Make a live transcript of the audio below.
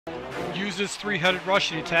Use this three-headed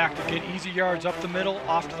rushing attack to get easy yards up the middle,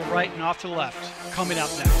 off to the right, and off to the left. Coming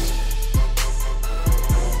up next.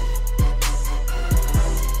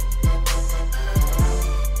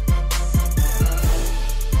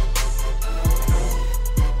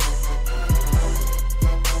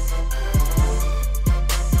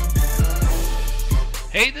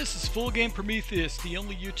 Hey, this is Full Game Prometheus, the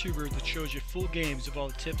only YouTuber that shows you full games of all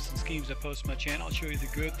the tips and schemes I post on my channel. I'll show you the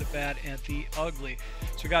good, the bad, and the ugly.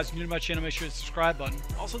 So guys, if you're new to my channel, make sure to hit the subscribe button.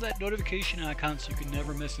 Also that notification icon so you can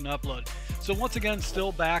never miss an upload. So once again,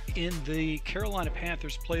 still back in the Carolina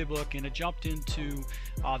Panthers playbook, and I jumped into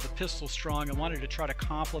the pistol strong. I wanted to try to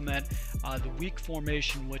complement the weak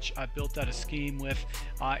formation, which I built out a scheme with,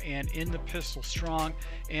 and in the pistol strong.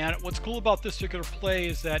 And what's cool about this particular play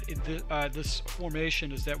is that this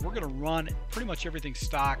formation is that we're going to run pretty much everything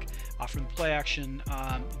stock from the play action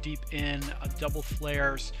deep in, double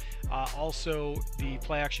flares, also the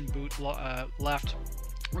play action boot left.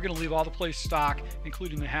 We're going to leave all the plays stock,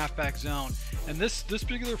 including the halfback zone. And this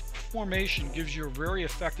particular formation gives you a very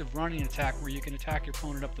effective running attack where you can attack your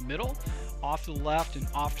opponent up the middle, off to the left, and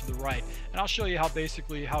off to the right. And I'll show you how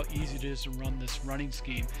easy it is to run this running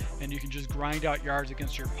scheme. And you can just grind out yards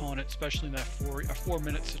against your opponent, especially in that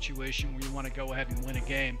four-minute situation where you want to go ahead and win a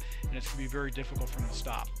game, and it's going to be very difficult for them to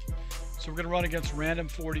stop. So we're going to run against random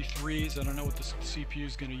 43s. I don't know what the CPU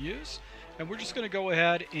is going to use. And we're just going to go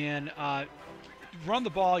ahead and run the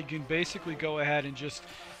ball. You can basically go ahead and just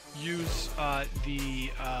use the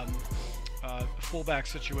fullback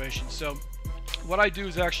situation. So what I do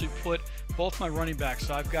is actually put both my running backs.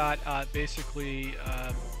 So I've got basically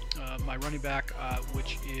my running back,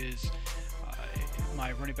 which is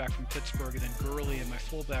my running back from Pittsburgh, and then Gurley in my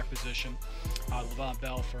fullback position, Le'Veon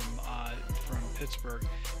Bell from Pittsburgh.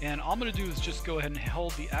 And all I'm going to do is just go ahead and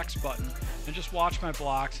hold the X button and just watch my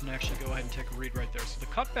blocks and actually go ahead and take a read right there. So the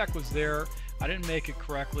cutback was there. I didn't make it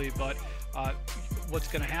correctly, but what's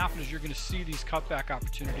going to happen is you're going to see these cutback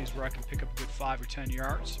opportunities where I can pick up a good 5 or 10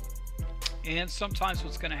 yards. And sometimes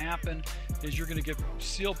what's going to happen is you're going to get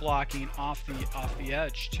seal blocking off the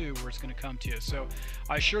edge too, where it's going to come to you. So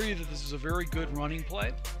I assure you that this is a very good running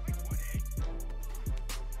play.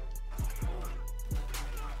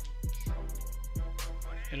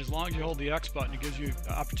 And as long as you hold the X button, it gives you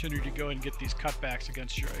the opportunity to go ahead and get these cutbacks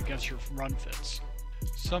against your run fits.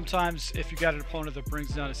 Sometimes if you got an opponent that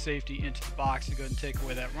brings down a safety into the box to go ahead and take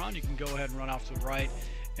away that run, you can go ahead and run off to the right.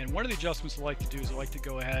 And one of the adjustments I like to do is I like to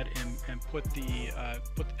go ahead and put the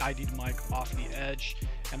ID to Mike off the edge,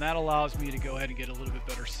 and that allows me to go ahead and get a little bit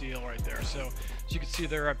better seal right there. So as you can see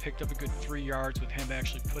there, I picked up a good 3 yards with him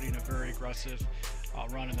actually putting a very aggressive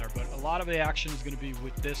run in there. But a lot of the action is going to be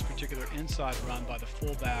with this particular inside run by the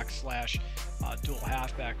fullback slash dual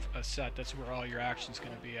halfback set. That's where all your action is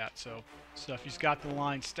going to be at. So if you've got the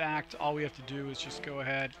line stacked, all we have to do is just go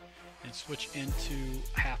ahead and switch into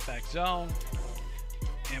halfback zone.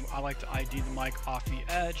 And I like to ID the mic off the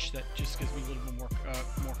edge. That just gives me a little bit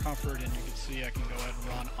more comfort, and you can see I can go ahead and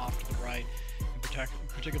run off to the right, and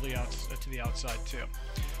particularly out to the outside too.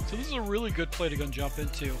 So this is a really good play to go and jump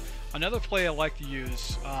into. Another play I like to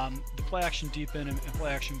use, the play action deep in and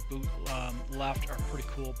play action boot left are pretty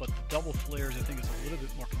cool, but the double flares I think is a little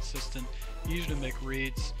bit more consistent, easier to make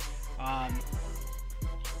reads.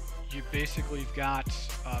 You basically have got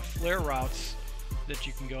flare routes that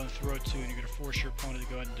you can go and throw to, and you're going to force your opponent to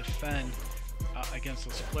go ahead and defend against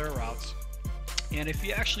those flare routes. And if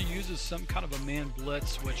he actually uses some kind of a man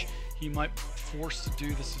blitz, which he might force to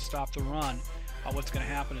do this to stop the run, what's going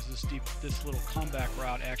to happen is this little comeback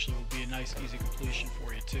route actually will be a nice easy completion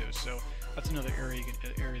for you too. So that's another area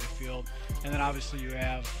of the field. And then obviously you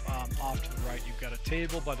have off to the right, you've got a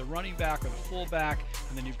table by the running back or the fullback,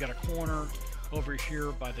 and then you've got a corner over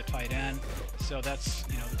here by the tight end. So that's,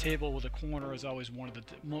 you know, the table with a corner is always one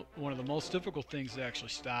of the most difficult things to actually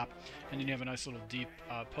stop. And then you have a nice little deep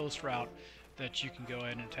post route that you can go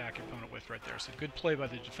ahead and attack your opponent with right there. So good play by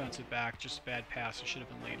the defensive back, just a bad pass. It should have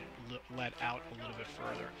been let out a little bit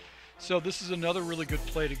further. So this is another really good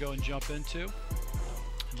play to go and jump into.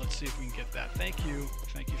 And let's see if we can get that. Thank you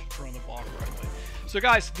for throwing the ball correctly. So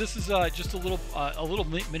guys, this is just a little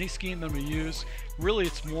mini scheme that we use. Really,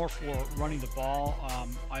 it's more for running the ball.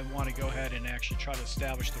 I want to go ahead and actually try to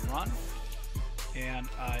establish the run, and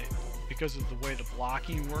because of the way the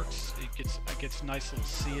blocking works, it gets nice little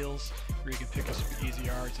seals where you can pick up some easy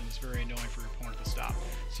yards, and it's very annoying for your opponent to stop.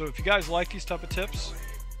 So if you guys like these type of tips,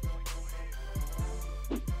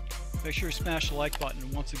 make sure you smash the like button,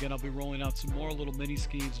 and once again I'll be rolling out some more little mini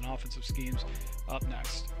schemes and offensive schemes up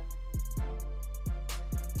next.